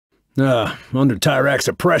Under Tyrac's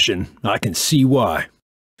oppression, I can see why.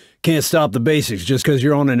 Can't stop the basics just because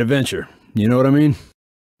you're on an adventure. You know what I mean?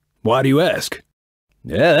 Why do you ask?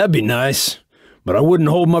 Yeah, that'd be nice, but I wouldn't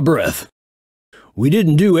hold my breath. We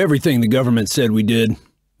didn't do everything the government said we did.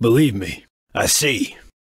 Believe me, I see.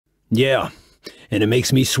 Yeah, and it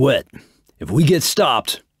makes me sweat. If we get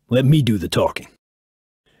stopped, let me do the talking.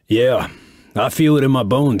 Yeah, I feel it in my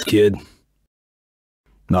bones, kid.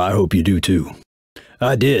 I hope you do too.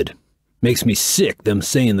 I did. Makes me sick them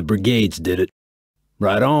saying the brigades did it.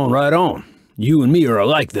 Right on, right on. You and me are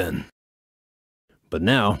alike then. But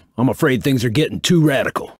now, I'm afraid things are getting too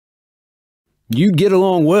radical. You'd get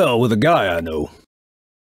along well with a guy I know.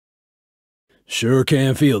 Sure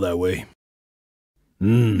can feel that way.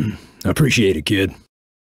 Appreciate it, kid.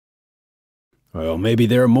 Well, maybe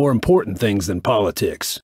there are more important things than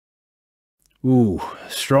politics. Ooh,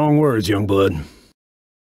 strong words, young blood.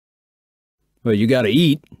 Well, you gotta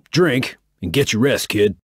eat, drink, and get your rest,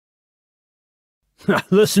 kid.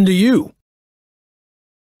 Listen to you.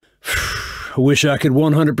 I wish I could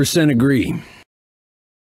 100% agree.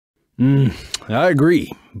 I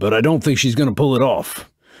agree, but I don't think she's gonna pull it off.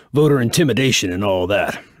 Voter intimidation and all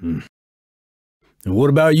that. And what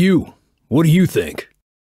about you? What do you think?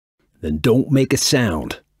 Then don't make a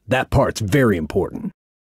sound. That part's very important.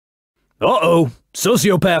 Uh-oh,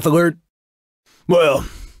 sociopath alert. Well,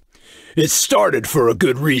 it started for a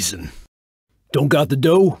good reason. Don't got the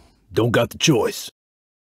dough, don't got the choice.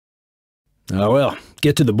 Well,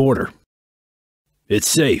 get to the border. It's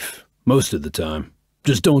safe, most of the time.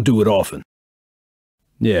 Just don't do it often.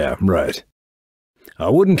 Yeah, right. I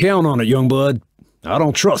wouldn't count on it, young blood. I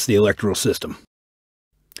don't trust the electoral system.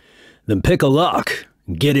 Then pick a lock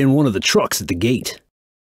and get in one of the trucks at the gate.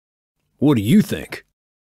 What do you think?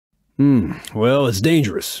 Well, it's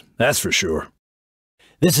dangerous, that's for sure.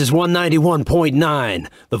 This is 191.9,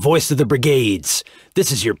 the voice of the brigades.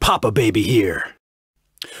 This is your Papa baby here.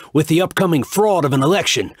 With the upcoming fraud of an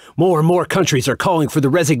election, more and more countries are calling for the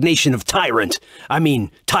resignation of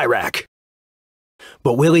Tyrac.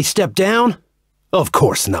 But will he step down? Of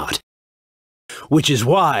course not. Which is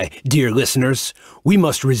why, dear listeners, we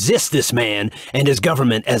must resist this man and his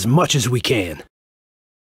government as much as we can.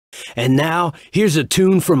 And now, here's a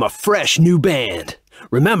tune from a fresh new band.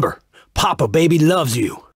 Remember, Papa Baby loves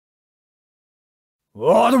you.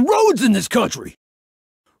 Oh, the roads in this country!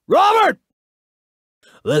 Robert!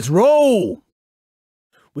 Let's roll!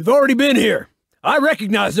 We've already been here. I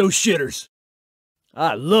recognize those shitters.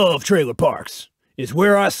 I love trailer parks. It's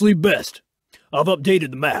where I sleep best. I've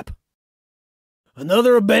updated the map.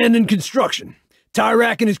 Another abandoned construction.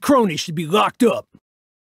 Tyrac and his cronies should be locked up.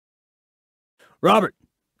 Robert,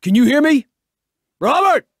 can you hear me?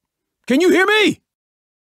 Robert, can you hear me?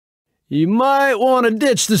 You might want to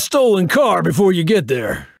ditch the stolen car before you get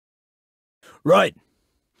there. Right.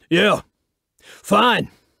 Yeah. Fine.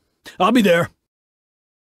 I'll be there.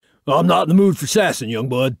 I'm not in the mood for sassing, young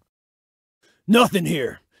bud. Nothing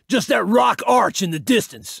here. Just that rock arch in the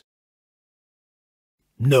distance.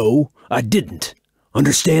 No, I didn't.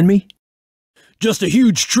 Understand me? Just a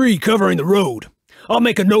huge tree covering the road. I'll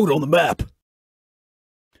make a note on the map.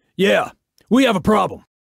 Yeah, we have a problem.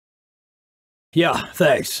 Yeah,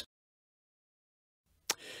 thanks.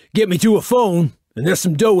 Get me to a phone, and there's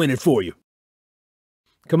some dough in it for you.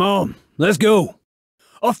 Come on, let's go.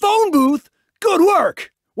 A phone booth? Good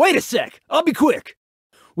work! Wait a sec, I'll be quick.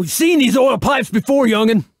 We've seen these oil pipes before,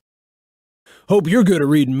 young'un. Hope you're good at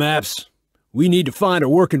reading maps. We need to find a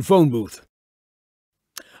working phone booth.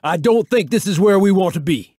 I don't think this is where we want to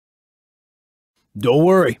be. Don't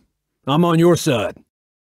worry, I'm on your side.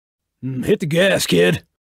 Hit the gas, kid.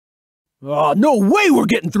 Oh, no way we're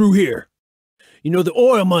getting through here. You know, the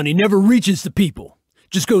oil money never reaches the people.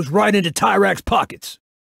 Just goes right into Tyrac's pockets.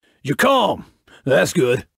 You're calm. That's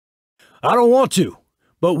good. I don't want to,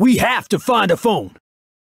 but we have to find a phone.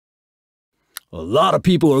 A lot of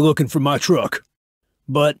people are looking for my truck,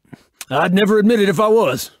 but I'd never admit it if I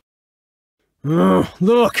was.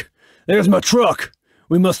 Look, there's my truck.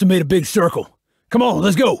 We must have made a big circle. Come on,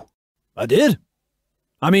 let's go. I did?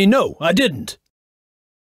 No, I didn't.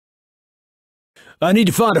 I need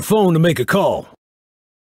to find a phone to make a call.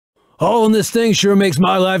 Hauling this thing sure makes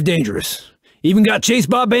my life dangerous. Even got chased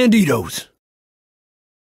by banditos.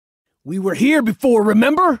 We were here before,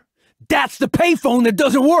 remember? That's the payphone that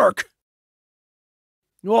doesn't work.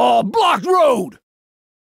 Oh, blocked road!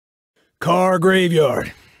 Car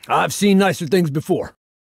graveyard. I've seen nicer things before.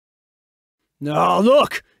 Oh,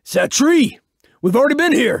 look! It's that tree! We've already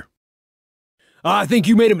been here! I think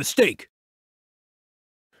you made a mistake.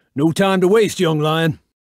 No time to waste, young lion.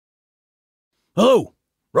 Hello,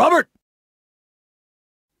 Robert?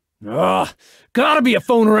 Gotta be a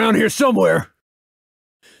phone around here somewhere.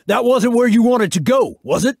 That wasn't where you wanted to go,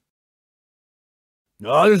 was it?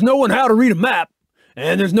 There's no one how to read a map,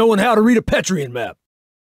 and there's no one how to read a Petrian map.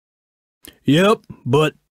 Yep,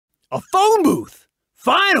 but a phone booth!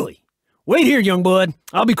 Finally! Wait here, young blood.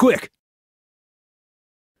 I'll be quick.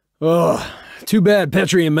 Too bad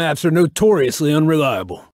Petrian maps are notoriously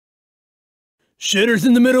unreliable. Shitters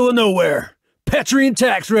in the middle of nowhere. Petrian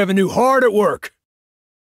tax revenue hard at work.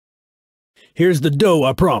 Here's the dough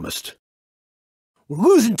I promised. We're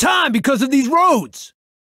losing time because of these roads.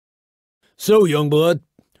 So, young blood,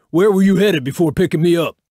 where were you headed before picking me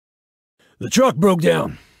up? The truck broke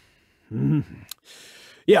down.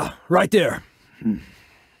 Yeah, right there.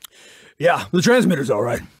 Yeah, the transmitter's all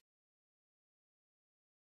right.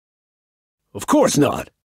 Of course not.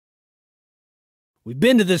 We've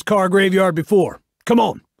been to this car graveyard before. Come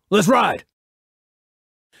on, let's ride.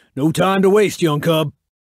 No time to waste, young cub.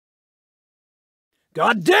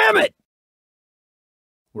 God damn it!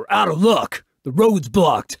 We're out of luck. The road's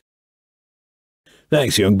blocked.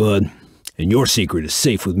 Thanks, young bud. And your secret is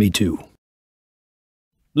safe with me, too.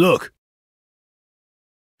 Look.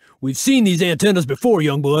 We've seen these antennas before,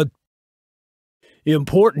 young blood.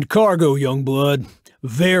 Important cargo, young blood.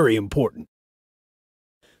 Very important.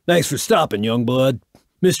 Thanks for stopping, young blood.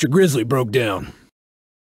 Mr. Grizzly broke down.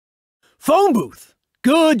 Phone booth!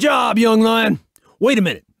 Good job, young lion. Wait a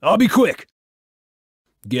minute. I'll be quick.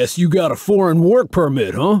 Guess you got a foreign work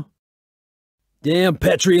permit, huh? Damn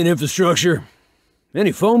Petrian infrastructure.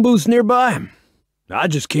 Any phone booths nearby? I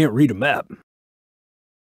just can't read a map.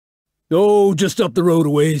 Oh, just up the road a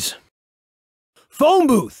ways. Phone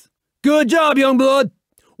booth! Good job, young blood.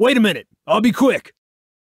 Wait a minute. I'll be quick.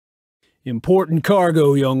 Important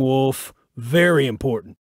cargo, young wolf. Very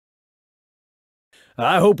important.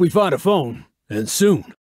 I hope we find a phone, and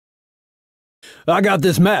soon. I got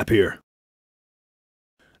this map here.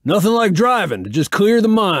 Nothing like driving to just clear the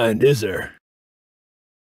mind, is there?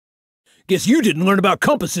 Guess you didn't learn about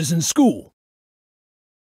compasses in school.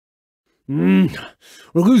 We're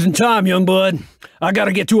losing time, young bud. I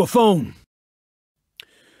gotta get to a phone.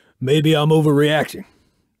 Maybe I'm overreacting.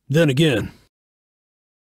 Then again,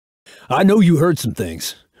 I know you heard some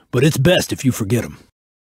things, but it's best if you forget them.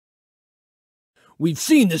 We've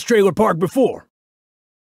seen this trailer park before.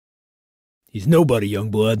 He's nobody,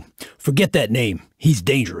 young blood. Forget that name. He's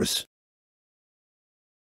dangerous.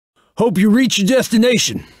 Hope you reach your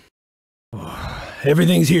destination.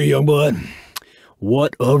 Everything's here, young blood.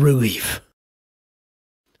 What a relief.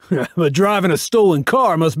 But driving a stolen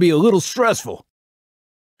car must be a little stressful.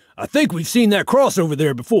 I think we've seen that crossover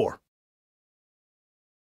there before.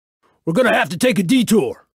 We're gonna have to take a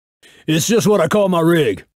detour. It's just what I call my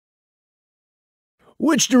rig.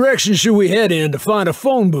 Which direction should we head in to find a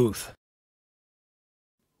phone booth?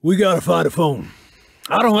 We gotta find a phone.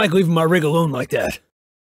 I don't like leaving my rig alone like that.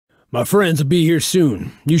 My friends will be here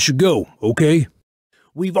soon. You should go, okay?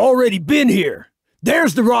 We've already been here.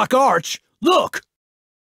 There's the rock arch. Look!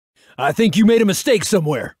 I think you made a mistake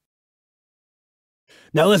somewhere.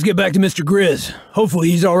 Now let's get back to Mr. Grizz. Hopefully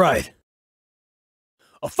he's all right.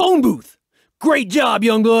 A phone booth! Great job,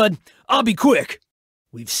 young blood. I'll be quick.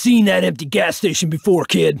 We've seen that empty gas station before,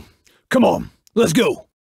 kid. Come on, let's go.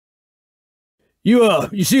 You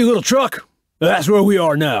see a little truck? That's where we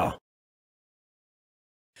are now.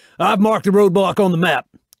 I've marked the roadblock on the map.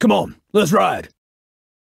 Come on, let's ride.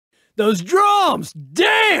 Those drums!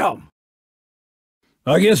 Damn!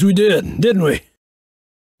 I guess we did, didn't we?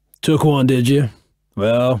 Took one, did you?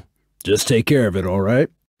 Well, just take care of it, all right?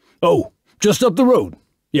 Oh, just up the road.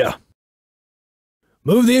 Yeah.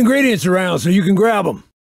 Move the ingredients around so you can grab them.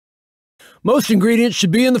 Most ingredients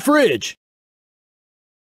should be in the fridge.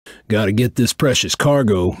 Gotta get this precious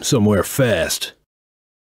cargo somewhere fast.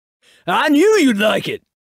 I knew you'd like it.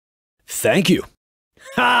 Thank you.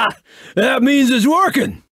 Ha! That means it's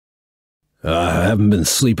working. I haven't been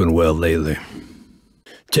sleeping well lately.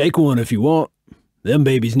 Take one if you want. Them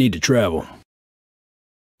babies need to travel.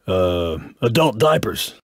 Adult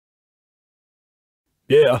diapers.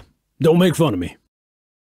 Yeah, don't make fun of me.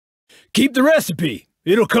 Keep the recipe.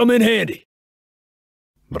 It'll come in handy.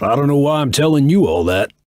 But I don't know why I'm telling you all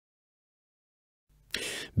that.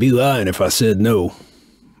 Be lying if I said no.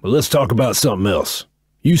 But let's talk about something else.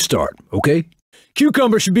 You start, okay?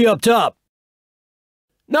 Cucumber should be up top.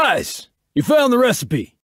 Nice! You found the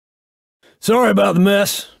recipe. Sorry about the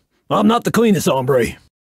mess. I'm not the cleanest hombre.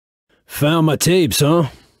 Found my tapes, huh?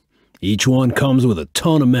 Each one comes with a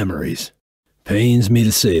ton of memories. Pains me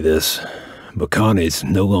to say this, but Connie's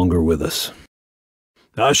no longer with us.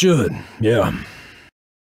 I should, yeah.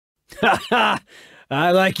 Ha ha!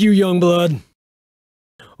 I like you, young blood.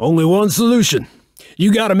 Only one solution.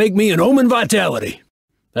 You gotta make me an omen vitality.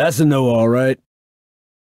 That's a no, all right.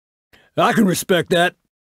 I can respect that.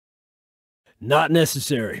 Not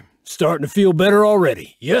necessary. Starting to feel better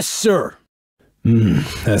already. Yes, sir.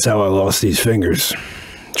 That's how I lost these fingers.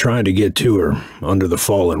 Trying to get to her under the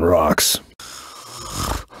fallen rocks.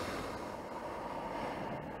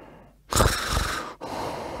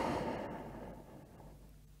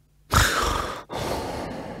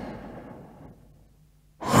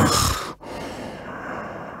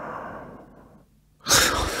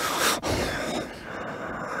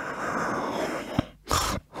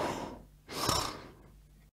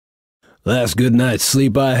 Last good night's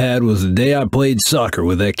sleep I had was the day I played soccer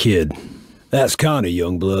with that kid. That's Connie,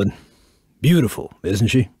 young blood. Beautiful, isn't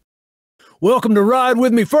she? Welcome to ride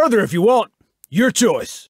with me further if you want. Your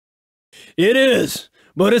choice. It is,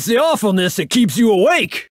 but it's the awfulness that keeps you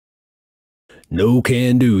awake. No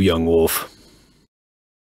can do, young wolf.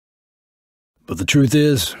 But the truth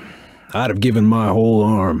is, I'd have given my whole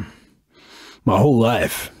arm, my whole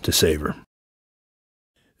life to save her.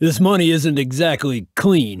 This money isn't exactly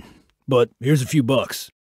clean. But here's a few bucks.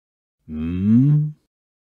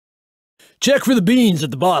 Check for the beans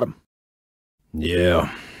at the bottom.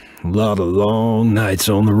 Yeah, a lot of long nights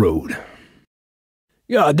on the road.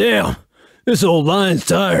 Goddamn, this old lion's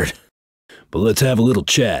tired. But let's have a little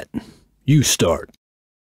chat. You start.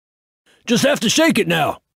 Just have to shake it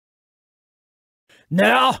now.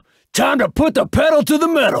 Now, time to put the pedal to the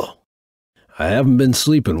metal. I haven't been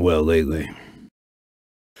sleeping well lately.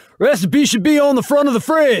 Recipe should be on the front of the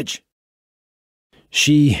fridge.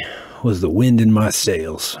 She was the wind in my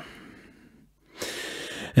sails,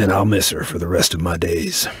 and I'll miss her for the rest of my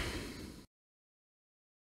days.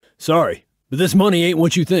 Sorry, but this money ain't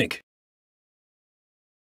what you think.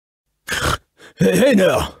 Hey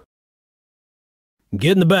now.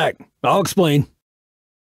 Get in the back. I'll explain.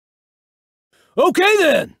 Okay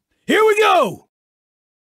then, here we go!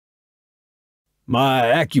 My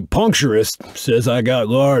acupuncturist says I got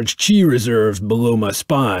large chi reserves below my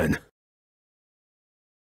spine.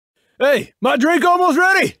 Hey, my drink almost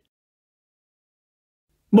ready?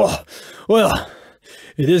 Well,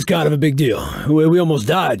 it is kind of a big deal. We almost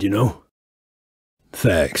died, you know.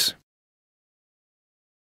 Thanks.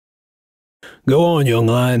 Go on, young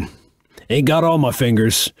lion. Ain't got all my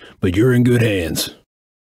fingers, but you're in good hands.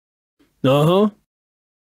 Uh-huh.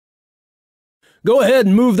 Go ahead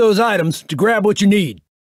and move those items to grab what you need.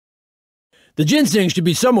 The ginseng should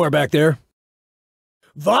be somewhere back there.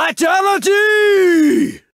 Vitality!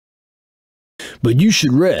 But you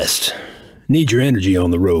should rest. Need your energy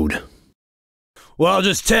on the road. Well, I'll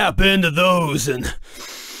just tap into those and...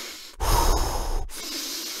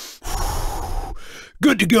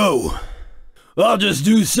 Good to go. I'll just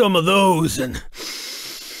do some of those and...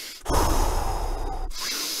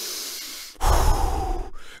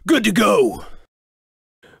 Good to go.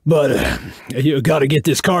 But, you gotta get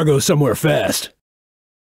this cargo somewhere fast.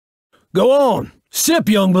 Go on. Sip,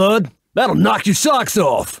 young blood. That'll knock your socks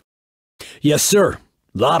off. Yes, sir.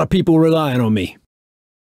 A lot of people relying on me.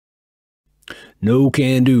 No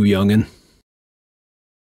can do, youngin'.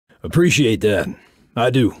 Appreciate that.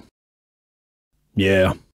 I do.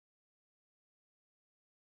 Yeah.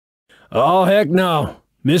 Oh, heck no.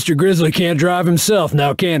 Mr. Grizzly can't drive himself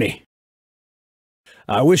now, can he?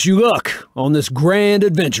 I wish you luck on this grand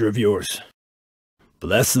adventure of yours. But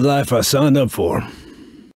that's the life I signed up for.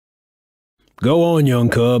 Go on, young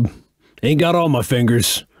cub. Ain't got all my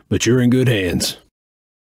fingers, but you're in good hands.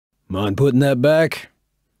 Mind putting that back?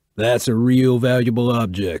 That's a real valuable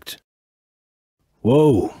object.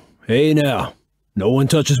 Whoa, hey now. No one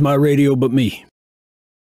touches my radio but me.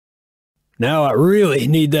 Now I really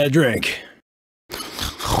need that drink.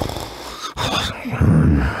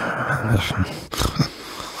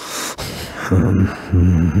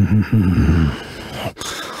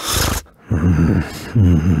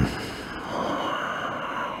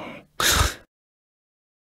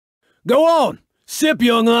 Go on! Sip,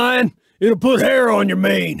 young lion! It'll put hair on your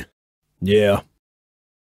mane! Yeah.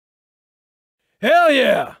 Hell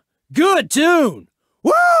yeah! Good tune!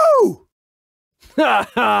 Woo! Ha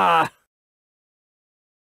ha!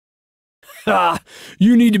 Ha!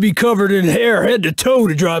 You need to be covered in hair head to toe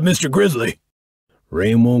to drive Mr. Grizzly.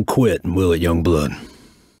 Rain won't quit, will it, young blood?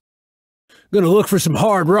 Gonna look for some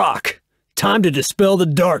hard rock. Time to dispel the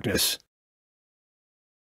darkness.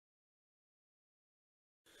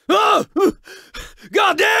 Ah!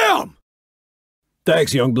 Goddamn!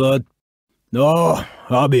 Thanks, young blood. No,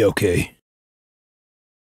 I'll be okay.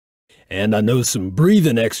 And I know some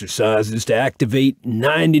breathing exercises to activate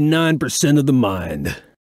 99% of the mind.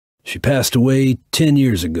 She passed away 10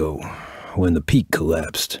 years ago. when the peak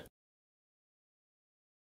collapsed.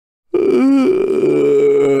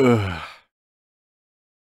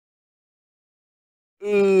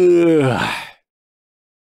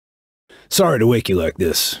 Sorry to wake you like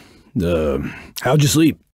this. How'd you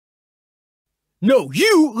sleep? No,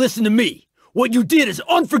 you listen to me. What you did is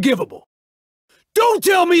unforgivable. Don't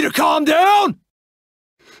tell me to calm down!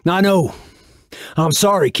 I know. I'm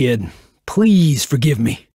sorry, kid. Please forgive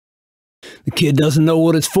me. The kid doesn't know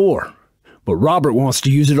what it's for, but Robert wants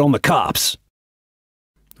to use it on the cops.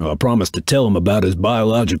 I promised to tell him about his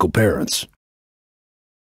biological parents.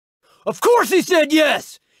 Of course he said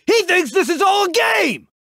yes! He thinks this is all a game!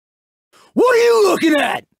 What are you looking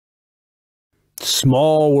at?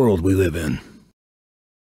 Small world we live in.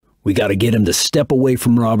 We gotta get him to step away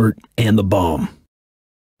from Robert and the bomb.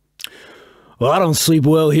 Well, I don't sleep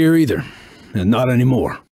well here either, and not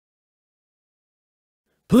anymore.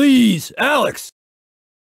 Please, Alex!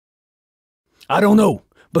 I don't know,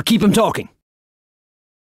 but keep him talking.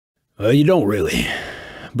 You don't really,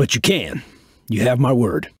 but you can. You have my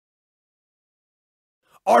word.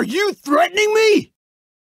 Are you threatening me?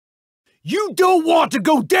 You don't want to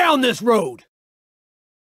go down this road!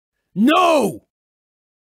 No!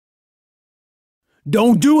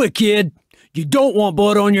 Don't do it, kid. You don't want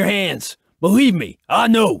blood on your hands. Believe me, I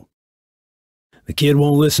know. The kid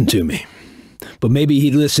won't listen to me, but maybe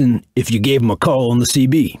he'd listen if you gave him a call on the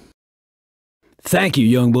CB. Thank you,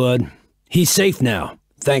 Youngblood. He's safe now,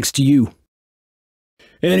 thanks to you.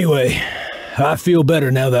 Anyway, I feel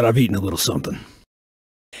better now that I've eaten a little something.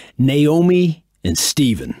 Naomi and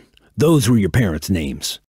Stephen, those were your parents'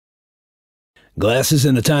 names. Glasses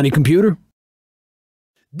and a tiny computer?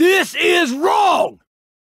 This is wrong!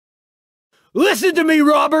 Listen to me,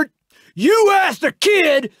 Robert! You asked a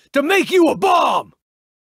kid to make you a bomb!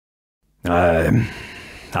 I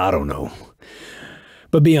don't know.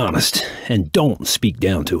 But be honest, and don't speak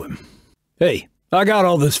down to him. Hey, I got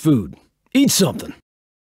all this food. Eat something.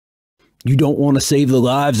 You don't want to save the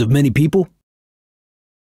lives of many people?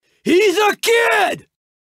 He's a kid!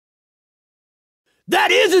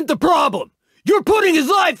 That isn't the problem! You're putting his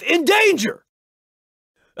life in danger!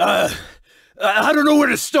 I don't know where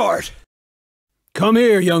to start. Come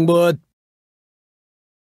here, Youngblood.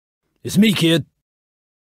 It's me, kid.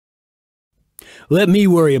 Let me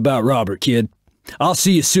worry about Robert, kid. I'll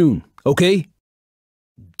see you soon, okay?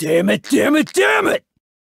 Damn it, damn it, damn it!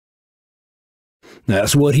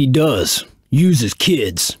 That's what he does. Uses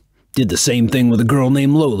kids. Did the same thing with a girl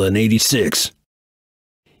named Lola in '86.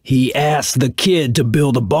 He asked the kid to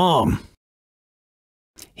build a bomb.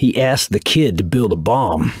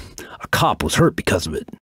 A cop was hurt because of it.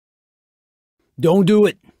 Don't do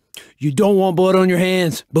it. You don't want blood on your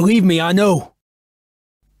hands. Believe me, I know.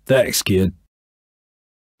 Thanks, kid.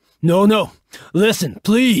 No. Listen,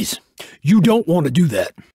 please. You don't want to do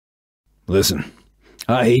that. Listen,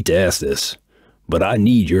 I hate to ask this, but I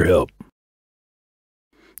need your help.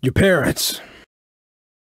 Your parents.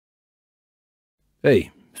 Hey,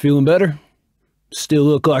 feeling better? Still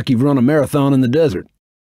look like you've run a marathon in the desert.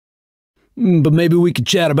 But maybe we could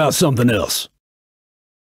chat about something else.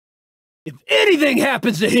 If anything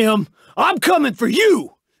happens to him, I'm coming for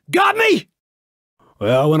you! Got me?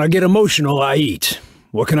 Well, when I get emotional, I eat.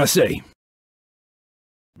 What can I say?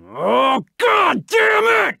 Oh, God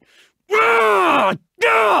damn it!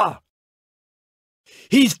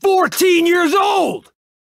 He's 14 years old!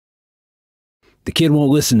 The kid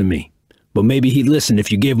won't listen to me, but maybe he'd listen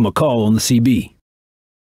if you gave him a call on the CB.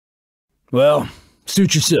 Well,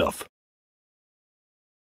 suit yourself.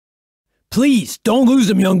 Please, don't lose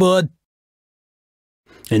him, Youngblood.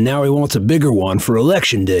 And now he wants a bigger one for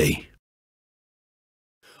election day.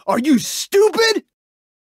 Are you stupid?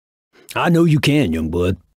 I know you can,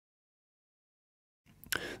 Youngblood.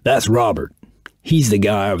 That's Robert. He's the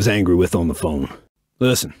guy I was angry with on the phone.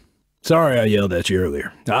 Listen, sorry I yelled at you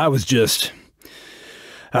earlier. I was just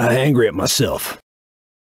angry at myself.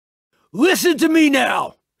 Listen to me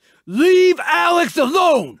now. Leave Alex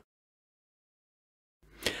alone.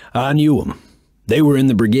 I knew them. They were in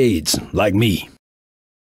the brigades, like me.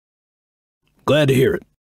 Glad to hear it.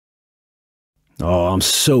 Oh, I'm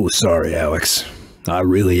so sorry, Alex. I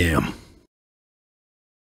really am.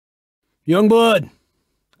 Youngblood,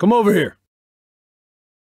 come over here.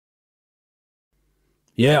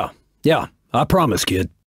 Yeah, I promise, kid.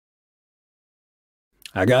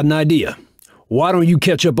 I got an idea. Why don't you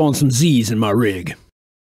catch up on some Z's in my rig?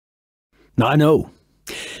 I know,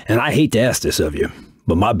 and I hate to ask this of you,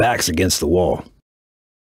 but my back's against the wall.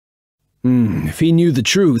 If he knew the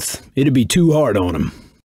truth, it'd be too hard on him.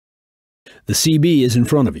 The CB is in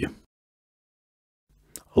front of you.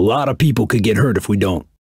 A lot of people could get hurt if we don't.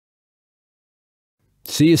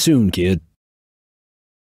 See you soon, kid.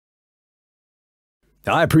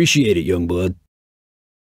 I appreciate it, young blood.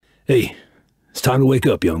 Hey, it's time to wake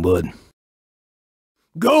up, young blood.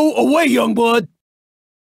 Go away, young blood!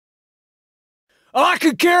 I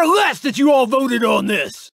could care less that you all voted on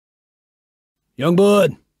this! Young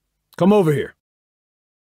blood, come over here.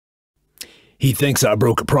 He thinks I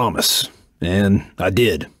broke a promise, and I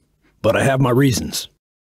did, but I have my reasons.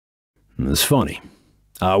 It's funny.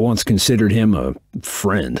 I once considered him a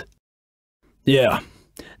friend. Yeah,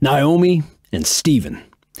 Naomi and Stephen,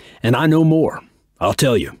 and I know more. I'll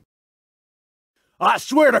tell you. I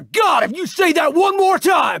swear to God if you say that one more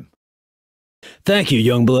time! Thank you,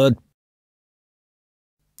 young blood.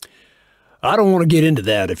 I don't want to get into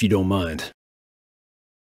that if you don't mind.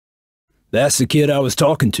 That's the kid I was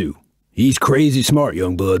talking to. He's crazy smart,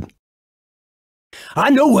 young blood.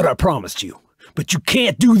 I know what I promised you, but you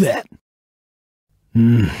can't do that.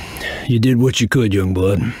 You did what you could, young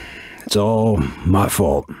blood. It's all my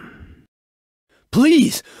fault.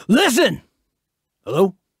 Please, listen!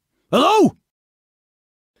 Hello? Hello?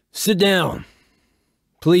 Sit down.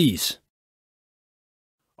 Please.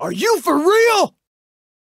 Are you for real?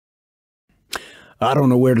 I don't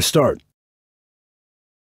know where to start.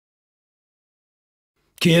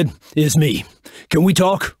 Kid, it's me. Can we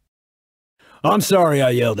talk? I'm sorry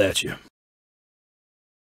I yelled at you.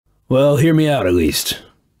 Well, hear me out at least.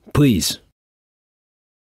 Please.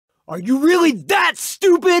 Are you really that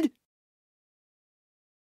stupid?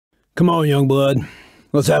 Come on, young blood.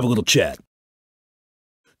 Let's have a little chat.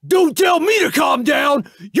 Don't tell me to calm down!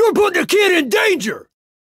 You're putting a kid in danger!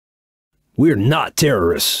 We're not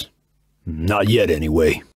terrorists. Not yet,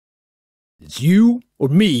 anyway. It's you or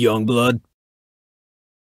me, young blood.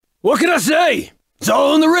 What can I say? It's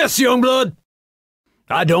all on the wrist, young blood.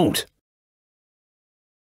 I don't.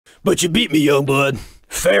 But you beat me, young blood.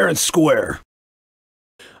 Fair and square.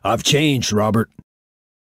 I've changed, Robert.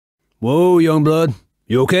 Whoa, young blood.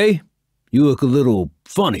 You okay? You look a little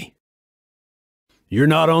funny. You're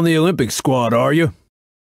not on the Olympic squad, are you?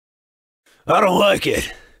 I don't like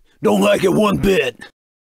it. Don't like it one bit.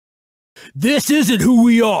 This isn't who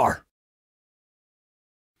we are.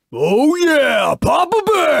 Oh yeah, Papa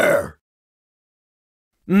Bear!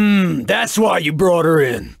 That's why you brought her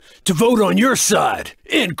in. To vote on your side.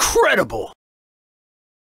 Incredible!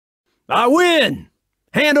 I win!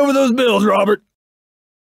 Hand over those bills, Robert.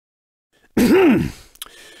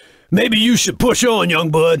 Maybe you should push on, young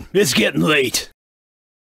bud. It's getting late.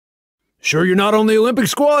 Sure you're not on the Olympic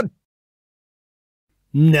squad?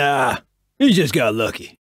 Nah, he just got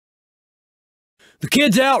lucky. The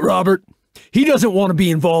kid's out, Robert. He doesn't want to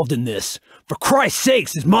be involved in this. For Christ's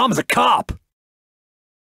sakes, his mom's a cop.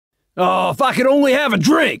 Oh, if I could only have a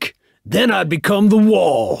drink, then I'd become the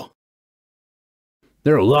wall.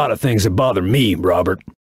 There are a lot of things that bother me, Robert.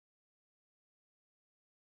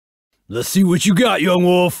 Let's see what you got, young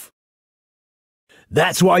wolf.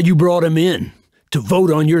 That's why you brought him in. To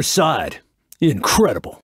vote on your side.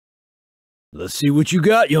 Incredible. Let's see what you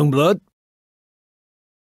got, young blood.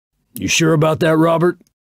 You sure about that, Robert?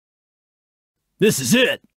 This is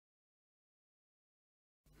it.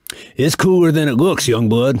 It's cooler than it looks, young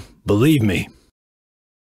blood. Believe me.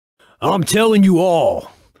 I'm telling you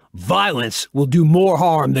all, violence will do more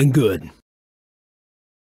harm than good.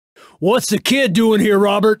 What's the kid doing here,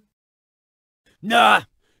 Robert? Nah,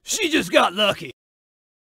 she just got lucky.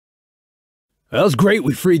 Well, it's great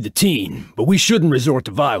we freed the teen, but we shouldn't resort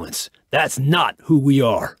to violence. That's not who we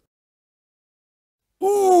are.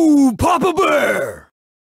 Ooh, Papa Bear!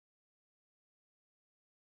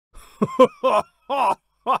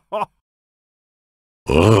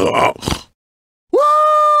 Woo!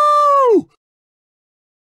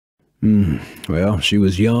 Well, she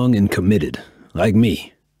was young and committed, like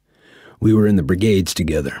me. We were in the brigades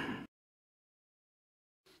together.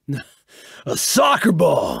 A soccer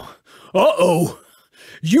ball! Uh-oh!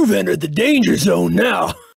 You've entered the danger zone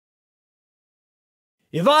now!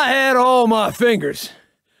 If I had all my fingers,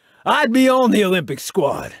 I'd be on the Olympic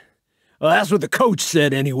squad. Well, that's what the coach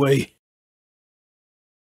said anyway.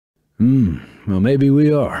 Well, maybe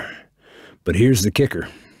we are. But here's the kicker.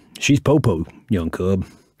 She's Popo, young cub,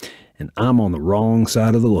 and I'm on the wrong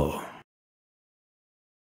side of the law.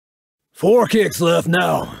 4 kicks left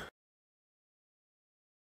now.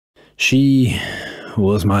 She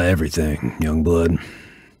was my everything, young blood.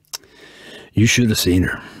 You should have seen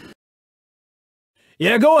her.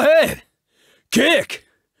 Yeah, go ahead. Kick.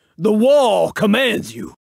 The wall commands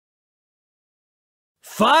you.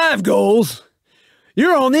 5 goals?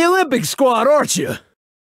 You're on the Olympic squad, aren't you?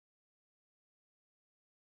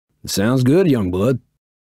 Sounds good, young blood.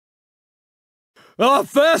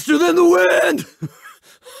 Faster than the wind!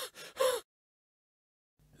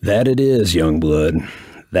 That it is, young blood.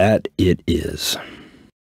 That it is.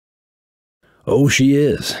 Oh, she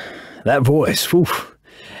is. That voice, whew.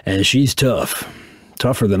 And she's tough.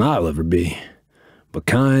 Tougher than I'll ever be. But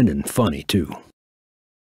kind and funny, too.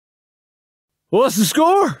 What's the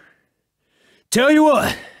score? Tell you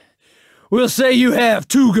what, we'll say you have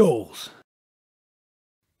 2 goals.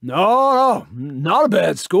 No, not a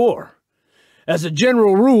bad score. As a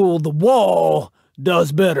general rule, the wall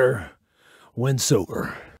does better when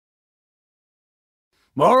sober.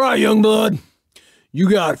 All right, young blood. You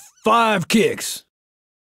got 5 kicks.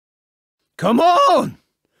 Come on!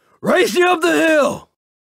 Race you up the hill!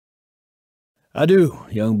 I do,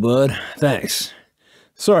 young blood. Thanks.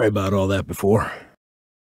 Sorry about all that before.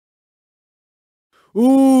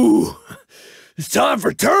 Ooh! It's time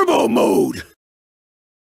for turbo mode!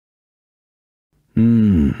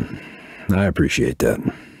 I appreciate that,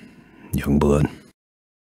 young blood.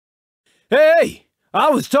 Hey! I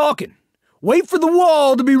was talking. Wait for the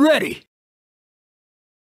wall to be ready.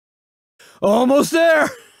 Almost there.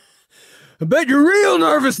 I bet you're real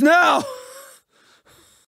nervous now.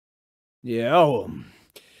 Yeah, well,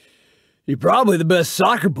 you're probably the best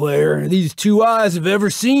soccer player these 2 eyes have ever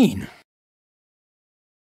seen.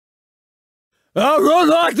 I run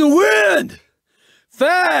like the wind,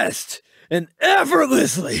 fast and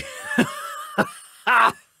effortlessly.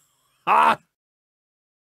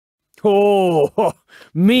 Oh,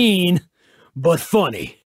 mean, but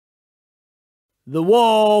funny. The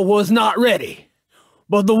wall was not ready,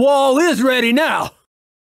 but the wall is ready now.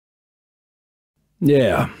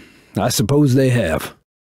 Yeah, I suppose they have.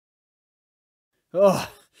 Oh,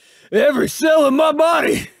 every cell in my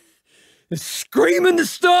body is screaming to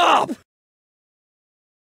stop.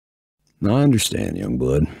 I understand, young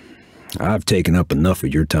blood. I've taken up enough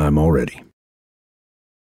of your time already.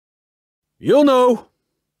 You'll know.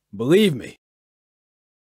 Believe me.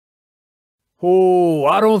 Oh,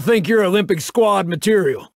 I don't think you're Olympic squad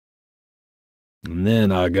material. And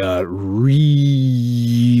then I got real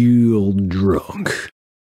drunk.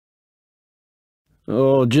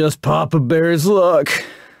 Oh, just Papa Bear's luck.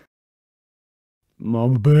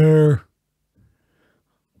 Mama Bear.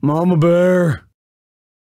 Mama Bear.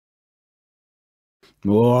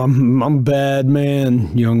 Oh, I'm a bad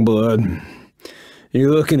man, young blood. You're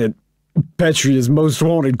looking at Petria's most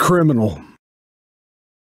wanted criminal.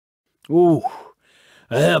 Ooh,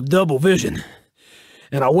 I have double vision,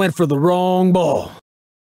 and I went for the wrong ball.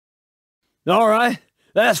 All right,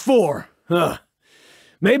 that's 4.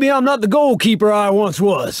 Maybe I'm not the goalkeeper I once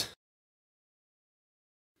was.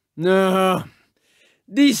 Nah,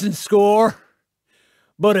 decent score.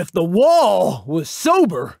 But if the wall was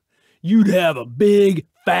sober, you'd have a big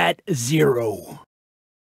fat 0.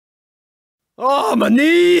 Oh, my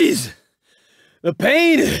knees! The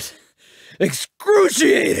pain is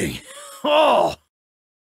excruciating. Oh.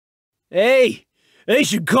 Hey, they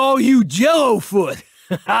should call you Jello Foot.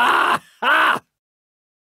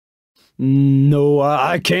 No,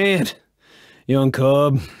 I can't, young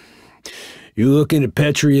cub. You're looking at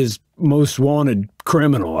Petria's most wanted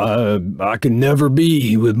criminal. I can never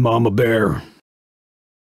be with Mama Bear.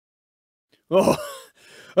 Oh,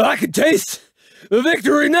 I can taste the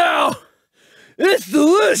victory now. It's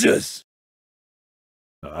delicious.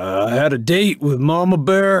 I had a date with Mama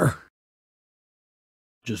Bear.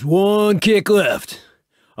 Just 1 kick left.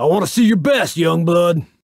 I want to see your best, young blood.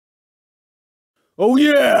 Oh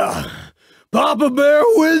yeah, Papa Bear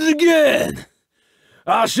wins again.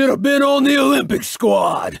 I should have been on the Olympic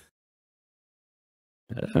squad.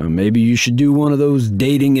 Maybe you should do one of those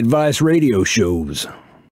dating advice radio shows.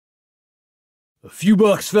 A few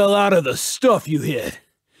bucks fell out of the stuff you hit.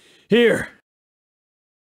 Here.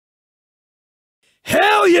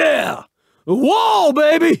 Hell yeah! The wall,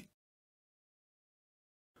 baby!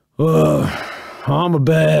 I'm a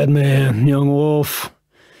bad man, young wolf.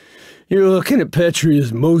 You're looking at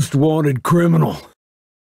Petria's most wanted criminal.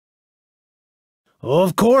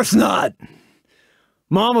 Of course not.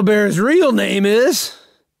 Mama Bear's real name is...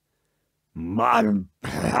 I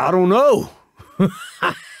don't know.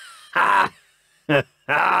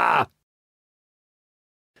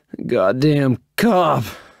 Goddamn cop.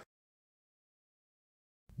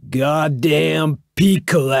 Goddamn peak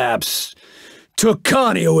collapse took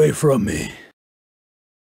Connie away from me.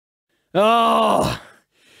 Oh,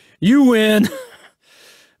 you win,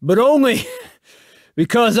 but only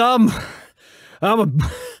because I'm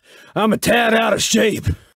a tad out of shape.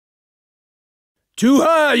 Too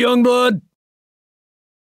high, young blood.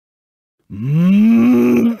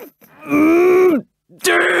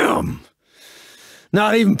 Damn.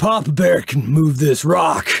 Not even Papa Bear can move this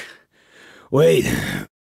rock. Wait.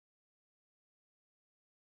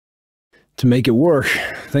 To make it work,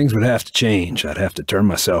 things would have to change. I'd have to turn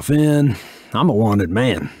myself in. I'm a wanted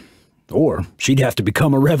man. Or she'd have to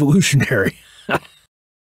become a revolutionary.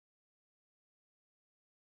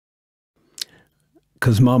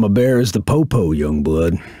 'Cause Mama Bear is the popo, young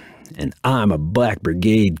blood, and I'm a Black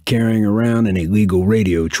Brigade carrying around an illegal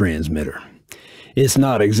radio transmitter. It's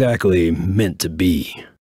not exactly meant to be.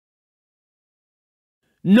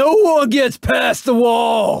 No one gets past the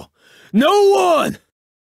wall! No one!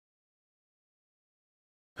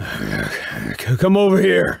 Come over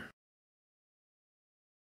here.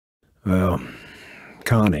 Well,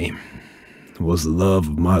 Connie was the love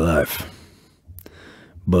of my life.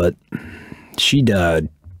 But she died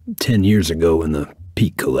 10 years ago in the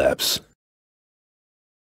peak collapse.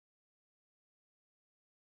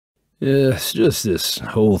 Yeah, it's just this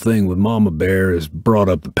whole thing with Mama Bear has brought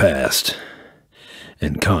up the past.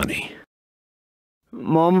 And Connie.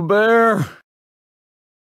 Mama Bear?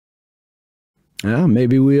 Well,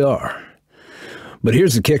 maybe we are. But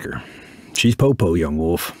here's the kicker. She's Popo, young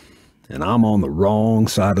wolf, and I'm on the wrong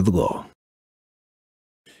side of the law.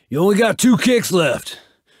 You only got 2 kicks left.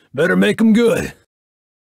 Better make them good.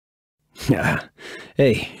 Yeah.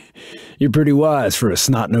 Hey, you're pretty wise for a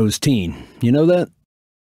snot-nosed teen. You know that?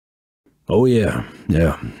 Oh yeah.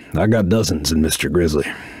 I got dozens in Mr. Grizzly.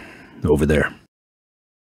 Over there.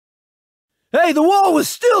 Hey, the wall was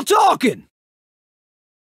still talking!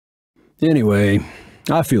 Anyway,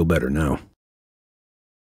 I feel better now.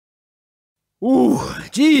 Ooh,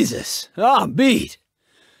 Jesus, I'm beat.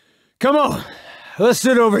 Come on, let's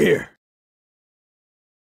sit over here.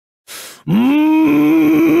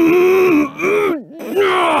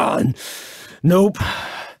 Nope,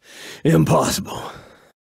 impossible.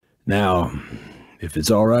 Now, if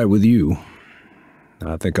it's all right with you,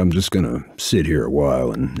 I think I'm just gonna sit here a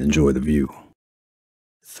while and enjoy the view.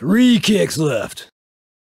 3 kicks left.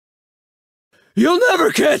 You'll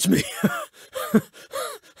never catch me!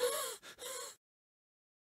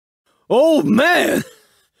 Oh, man!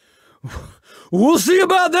 We'll see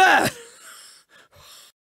about that!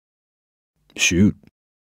 Shoot.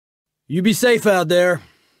 You be safe out there.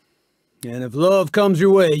 And if love comes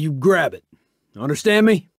your way, you grab it. Understand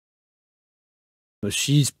me? But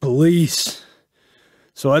she's police.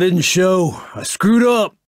 So I didn't show. I screwed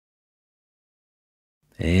up.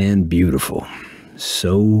 And beautiful.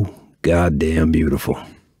 So goddamn beautiful.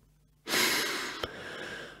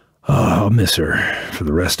 Oh, I'll miss her for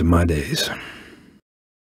the rest of my days.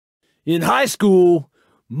 In high school,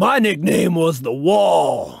 my nickname was The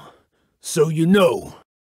Wall. So you know.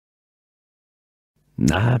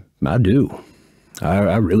 I do.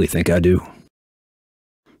 I really think I do.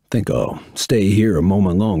 Think I'll stay here a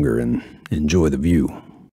moment longer and enjoy the view.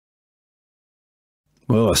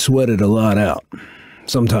 Well, I sweated a lot out.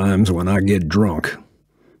 Sometimes when I get drunk,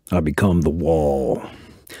 I become the wall.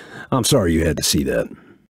 I'm sorry you had to see that.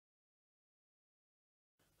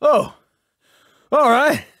 Oh, all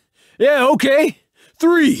right. Yeah, okay.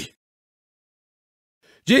 3.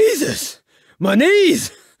 Jesus, my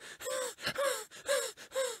knees.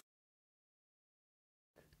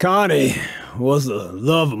 Connie was the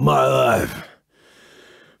love of my life.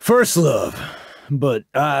 First love, but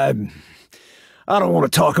I don't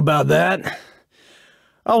want to talk about that.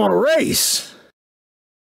 I want to race.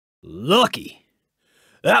 Lucky.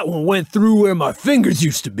 That one went through where my fingers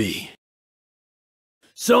used to be.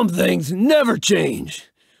 Some things never change,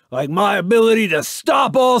 like my ability to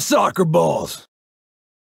stop all soccer balls.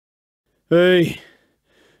 Hey,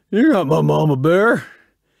 you're not my Mama Bear.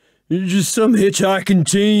 You're just some hitchhiking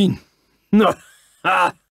teen. No,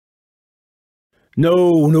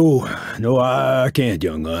 no, I can't,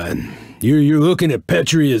 young lion. You're looking at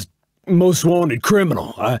Petrie as most wanted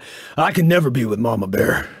criminal. I can never be with Mama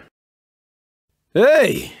Bear.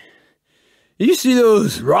 Hey, you see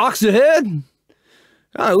those rocks ahead?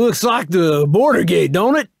 Kinda looks like the border gate,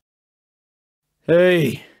 don't it?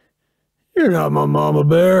 Hey, you're not my Mama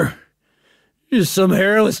Bear. You're just some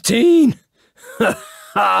hairless teen.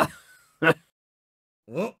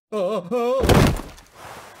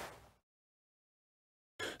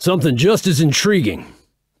 Something just as intriguing.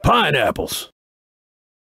 Pineapples.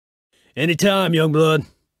 Anytime, young blood.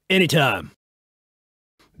 Anytime.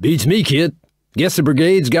 Beats me, kid. Guess the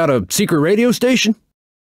brigade's got a secret radio station?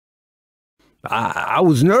 I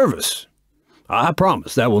was nervous. I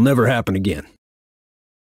promise that will never happen again.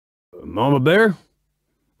 Mama Bear,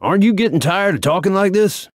 aren't you getting tired of talking like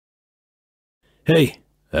this? Hey,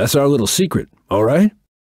 that's our little secret, all right?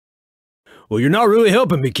 Well, you're not really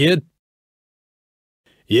helping me, kid.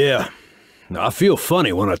 Yeah, I feel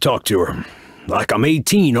funny when I talk to her. Like I'm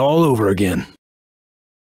 18 all over again.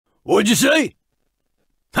 What'd you say?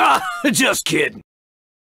 Ha! Just kidding.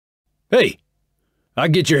 Hey,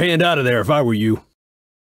 I'd get your hand out of there if I were you.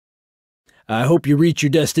 I hope you reach your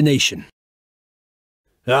destination.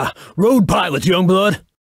 Road pilots, young blood.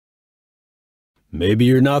 Maybe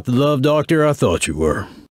you're not the love doctor I thought you were.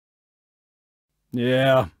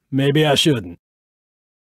 Yeah, maybe I shouldn't.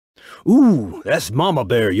 Ooh, that's Mama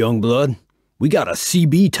Bear, young blood. We got a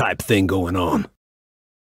CB type thing going on.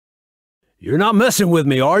 You're not messing with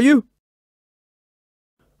me, are you?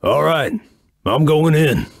 All right, I'm going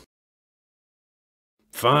in.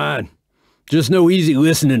 Fine. Just no easy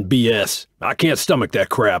listening BS. I can't stomach that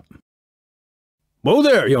crap. Whoa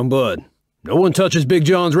there, young bud. No one touches Big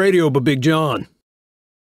John's radio but Big John.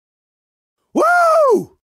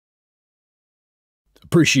 Woo!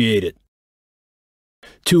 Appreciate it.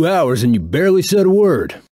 2 hours and you barely said a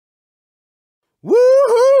word.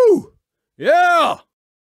 Woohoo! Yeah!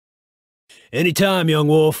 Anytime, young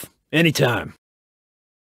wolf. Anytime.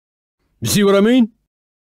 You see what I mean?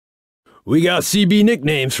 We got CB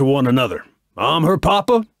nicknames for one another. I'm her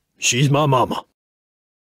papa, she's my mama.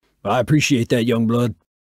 I appreciate that, young blood.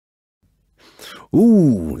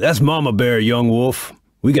 Ooh, that's Mama Bear, young wolf.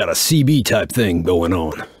 We got a CB type thing going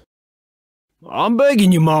on. I'm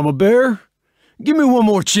begging you, Mama Bear. Give me one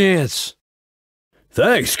more chance.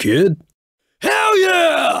 Thanks, kid. Hell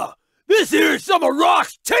yeah! This here's some of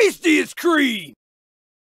Rock's tastiest cream!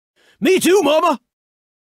 Me too, Mama!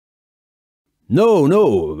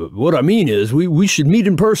 No, what I mean is we should meet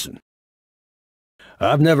in person.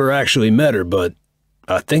 I've never actually met her, but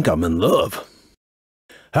I think I'm in love.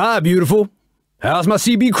 Hi, beautiful. How's my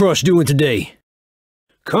CB crush doing today?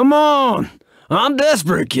 Come on! I'm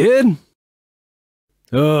desperate, kid.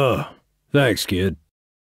 Thanks, kid.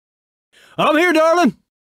 I'm here, darling.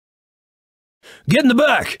 Get in the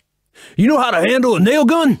back. You know how to handle a nail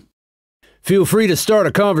gun? Feel free to start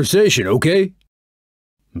a conversation, okay?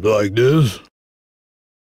 Like this?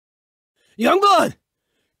 Youngblood!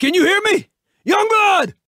 Can you hear me?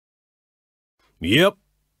 Youngblood! Yep.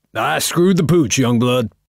 I screwed the pooch,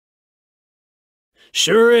 Youngblood.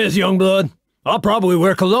 Sure is, Youngblood. I'll probably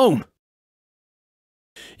wear cologne.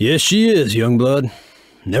 Yes, she is, Youngblood.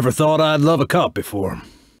 Never thought I'd love a cop before.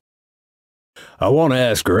 I want to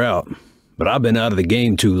ask her out, but I've been out of the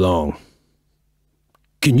game too long.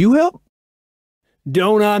 Can you help?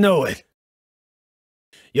 Don't I know it?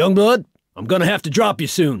 Youngblood, I'm gonna have to drop you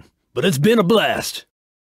soon, but it's been a blast.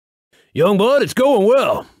 Youngblood, it's going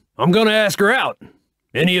well. I'm gonna ask her out.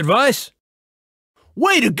 Any advice?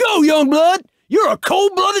 Way to go, Youngblood! You're a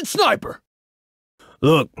cold-blooded sniper!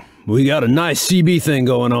 Look, we got a nice CB thing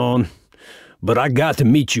going on, but I got to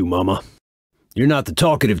meet you, Mama. You're not the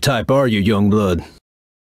talkative type, are you, Youngblood?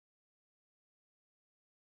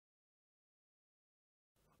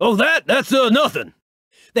 Oh, that's nothing.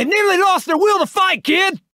 They've nearly lost their will to fight,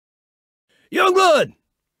 kid! Youngblood,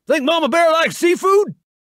 think Mama Bear likes seafood?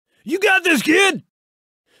 You got this, kid!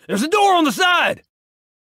 There's a door on the side!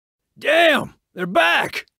 Damn, they're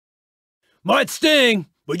back! Might sting,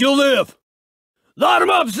 but you'll live. Light 'em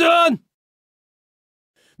up, son!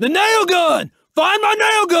 The nail gun! Find my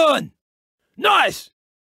nail gun! Nice!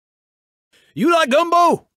 You like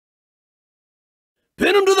gumbo?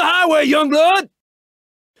 Pin 'em to the highway, Youngblood!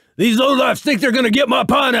 These lowlifes think they're gonna get my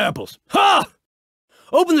pineapples. Ha!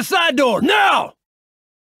 Open the side door, now!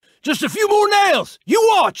 Just a few more nails, you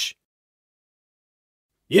watch!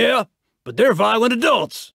 Yeah, but they're violent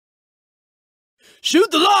adults.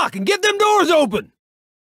 Shoot the lock and get them doors open!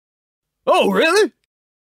 Oh, really?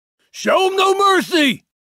 Show 'em no mercy!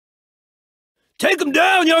 Take 'em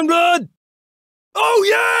down, Youngblood! Oh,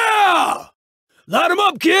 yeah! Light 'em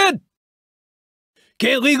up, kid!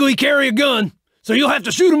 Can't legally carry a gun, so you'll have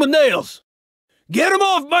to shoot 'em with nails. Get 'em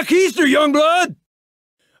off my keister, Youngblood!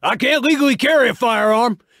 I can't legally carry a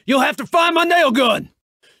firearm. You'll have to find my nail gun.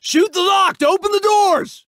 Shoot the lock to open the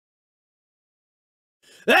doors!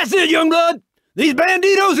 That's it, Youngblood! These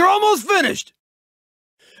banditos are almost finished!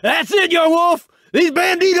 That's it, young wolf! These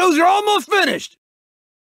banditos are almost finished!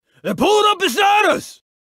 They're pulling up beside us!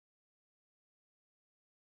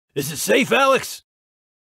 Is it safe, Alex?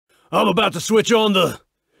 I'm about to switch on the...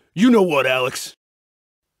 You know what, Alex.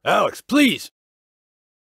 Alex, please!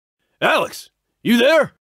 Alex, you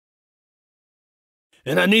there?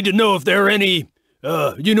 And I need to know if there are any,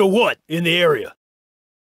 you know what, in the area.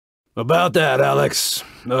 About that, Alex,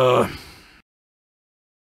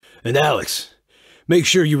 And Alex, make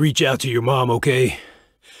sure you reach out to your mom, okay?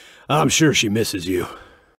 I'm sure she misses you.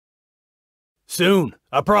 Soon,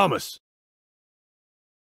 I promise.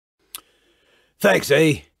 Thanks,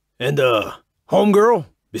 eh? And, homegirl,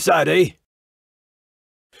 beside, eh?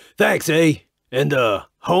 Thanks, eh? And,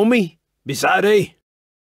 homie, beside, eh?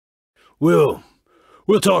 We'll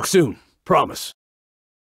talk soon. Promise.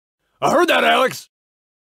 I heard that, Alex!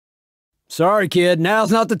 Sorry, kid.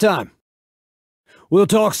 Now's not the time. We'll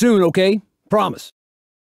talk soon, okay? Promise.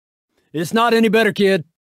 It's not any better, kid.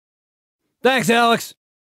 Thanks, Alex.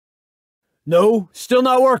 No, still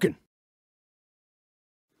not working.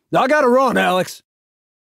 I gotta run, Alex.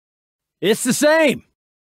 It's the same.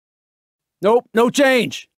 Nope, no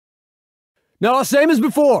change. No, same as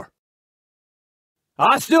before.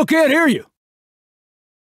 I still can't hear you.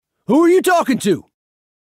 Who are you talking to?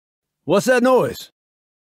 What's that noise?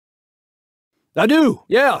 I do,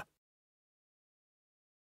 yeah.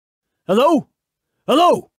 Hello?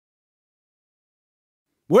 Hello?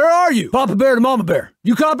 Where are you? Papa Bear to Mama Bear.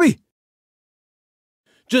 You copy?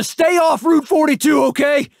 Just stay off Route 42,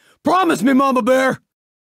 okay? Promise me, Mama Bear.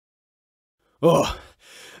 Oh,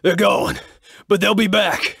 they're gone, but they'll be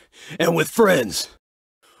back, and with friends.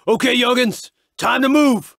 Okay, youngins, time to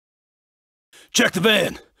move. Check the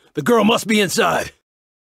van. The girl must be inside.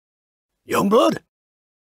 Youngblood?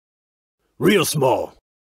 Real small.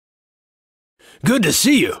 Good to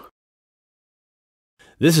see you.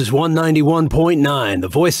 This is 191.9, the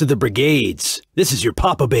voice of the brigades. This is your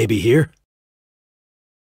Papa Baby here.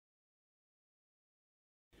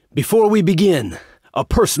 Before we begin, a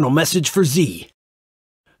personal message for Z.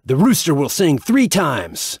 The rooster will sing 3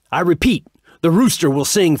 times. I repeat, the rooster will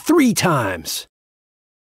sing 3 times.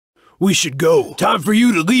 We should go. Time for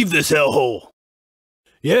you to leave this hellhole.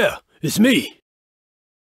 Yeah, it's me.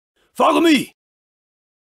 Follow me.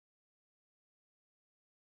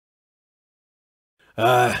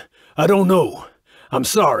 I don't know. I'm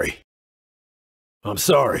sorry. I'm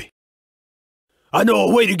sorry. I know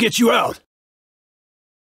a way to get you out.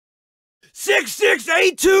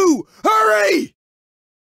 6682! Hurry!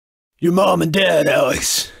 Your mom and dad,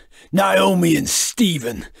 Alex. Naomi and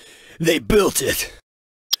Steven. They built it.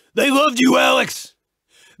 They loved you, Alex.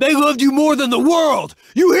 They loved you more than the world.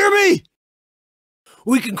 You hear me?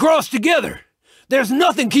 We can cross together. There's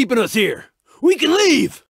nothing keeping us here. We can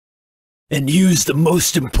leave. And use the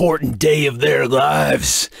most important day of their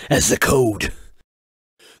lives as the code.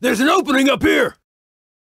 There's an opening up here.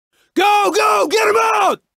 Go, go, get him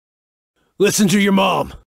out! Listen to your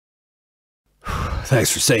mom.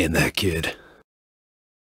 Thanks for saying that, kid.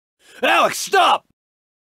 Alex, stop!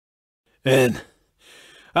 And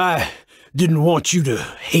I didn't want you to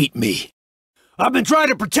hate me. I've been trying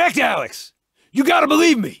to protect Alex. You gotta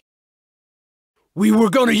believe me. We were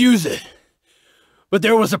gonna use it. But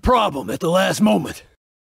there was a problem at the last moment.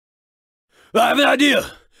 I have an idea.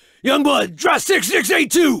 Youngblood, try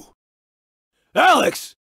 6682.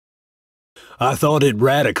 Alex! I thought it'd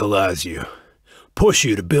radicalize you. Push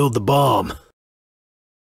you to build the bomb.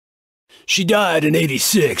 She died in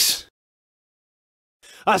 '86.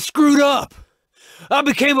 I screwed up. I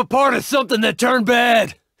became a part of something that turned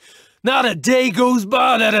bad. Not a day goes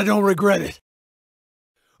by that I don't regret it.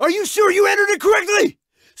 Are you sure you entered it correctly?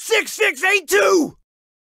 6682!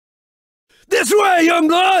 This way,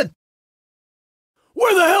 Youngblood!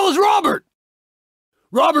 Where the hell is Robert?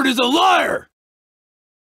 Robert is a liar!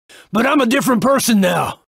 But I'm a different person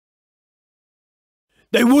now.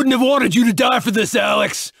 They wouldn't have wanted you to die for this,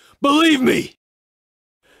 Alex. Believe me.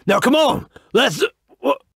 Now come on, let's...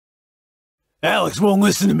 Alex won't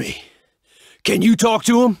listen to me. Can you talk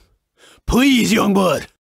to him? Please, Youngblood.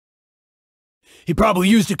 He probably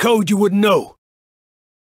used a code you wouldn't know.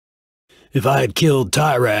 If I had killed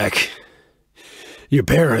Tyrak, your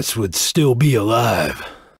parents would still be alive.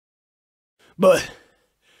 But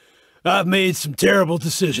I've made some terrible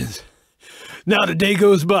decisions. Not a day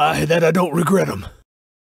goes by that I don't regret them.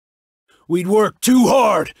 We'd worked too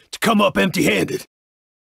hard to come up empty-handed.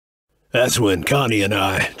 That's when Connie and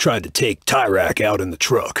I tried to take Tyrak out in the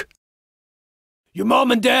truck. Your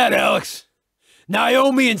mom and dad, Alex.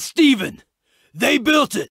 Naomi and Steven. They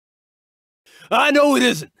built it. I know it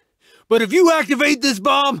isn't. But if you activate this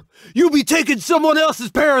bomb, you'll be taking someone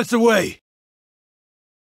else's parents away.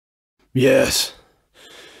 Yes.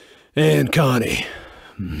 And Connie.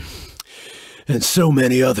 And so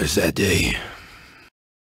many others that day.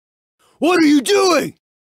 What are you doing?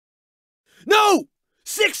 No!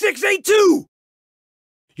 6682!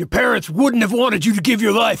 Your parents wouldn't have wanted you to give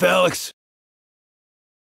your life, Alex.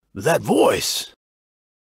 But that voice...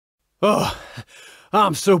 Oh,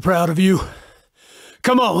 I'm so proud of you.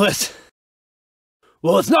 Come on, let's...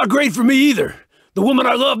 Well, it's not great for me either. The woman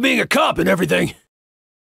I love being a cop and everything.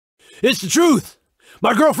 It's the truth.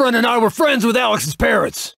 My girlfriend and I were friends with Alex's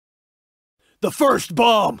parents. The first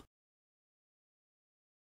bomb.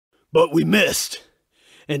 But we missed.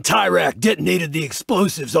 And Tyrak detonated the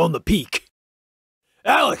explosives on the peak.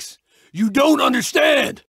 Alex, you don't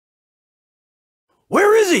understand.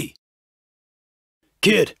 Where is he?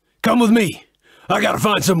 Kid, come with me. I gotta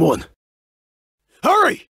find someone.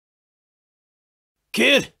 Hurry!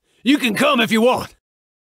 Kid, you can come if you want.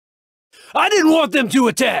 I didn't want them to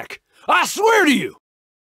attack. I swear to you.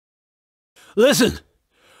 Listen,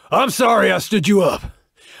 I'm sorry I stood you up.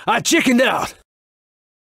 I chickened out.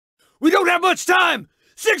 We don't have much time.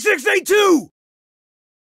 6682!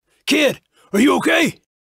 Kid, are you okay?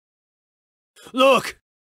 Look,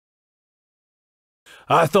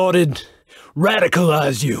 I thought it'd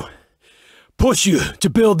radicalize you, push you to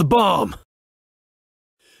build the bomb.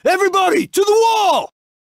 Everybody, to the wall!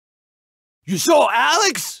 You saw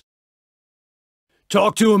Alex?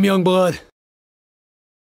 Talk to him, young blood.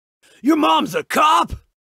 Your mom's a cop?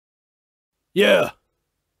 Yeah.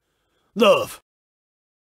 Love.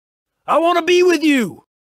 I want to be with you.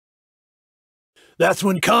 That's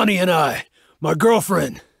when Connie and I, my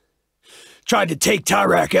girlfriend, tried to take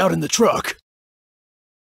Tyrak out in the truck.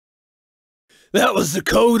 That was the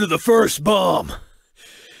code of the first bomb.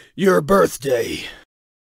 Your birthday.